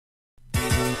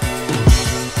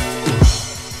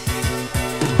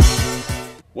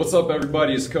What's up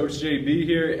everybody, it's Coach JB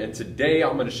here, and today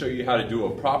I'm going to show you how to do a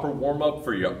proper warm-up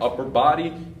for your upper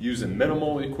body using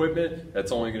minimal equipment.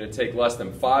 That's only going to take less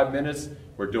than 5 minutes.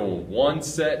 We're doing one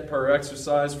set per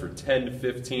exercise for 10 to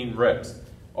 15 reps.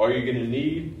 All you're going to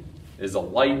need is a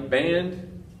light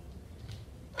band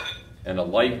and a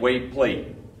lightweight plate.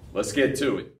 Let's get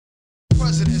to it.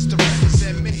 Presidents to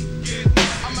represent me.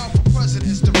 I'm out for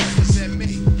presidents to represent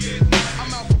me.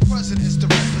 I'm out for presidents to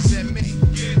represent me.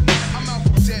 I'm out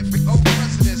for every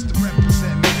presidents to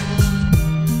represent me.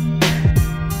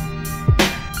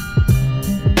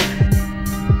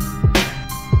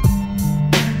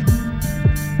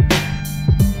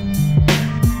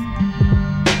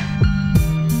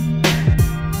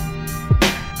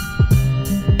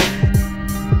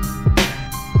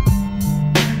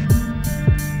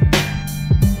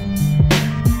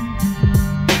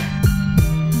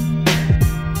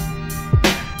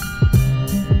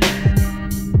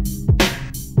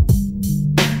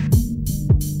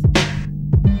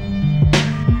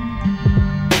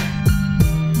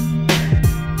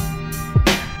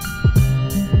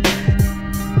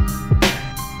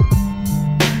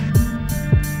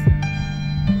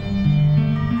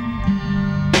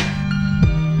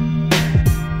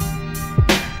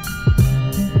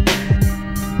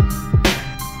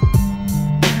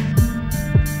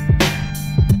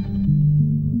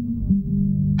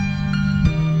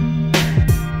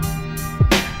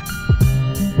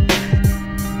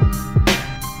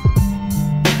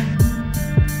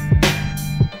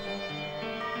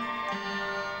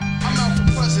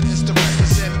 Presidents to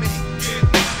represent me.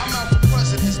 I'm out for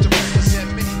presidents to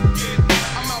represent me.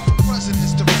 I'm out for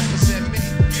presidents to represent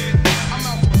me. I'm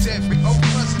out for every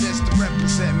presidents to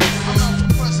represent me. I'm out for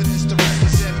presidents to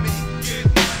represent me.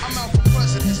 I'm out for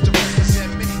presidents to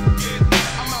represent me.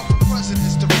 I'm out for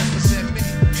presidents to represent me.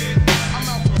 I'm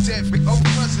out for every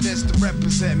presidents to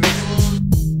represent me.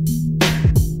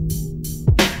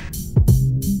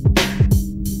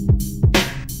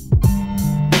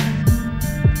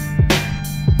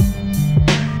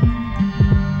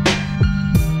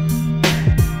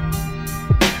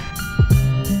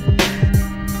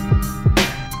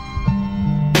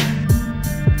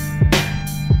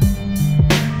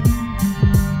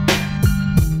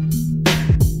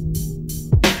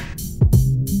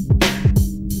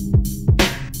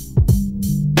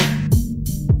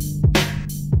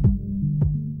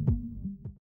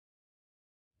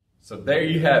 So there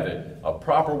you have it, a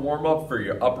proper warm-up for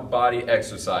your upper body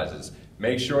exercises.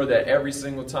 Make sure that every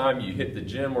single time you hit the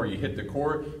gym or you hit the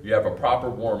court, you have a proper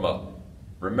warm-up.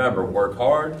 Remember, work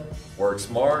hard, work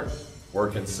smart,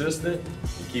 work consistent,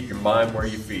 and keep your mind where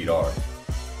your feet are.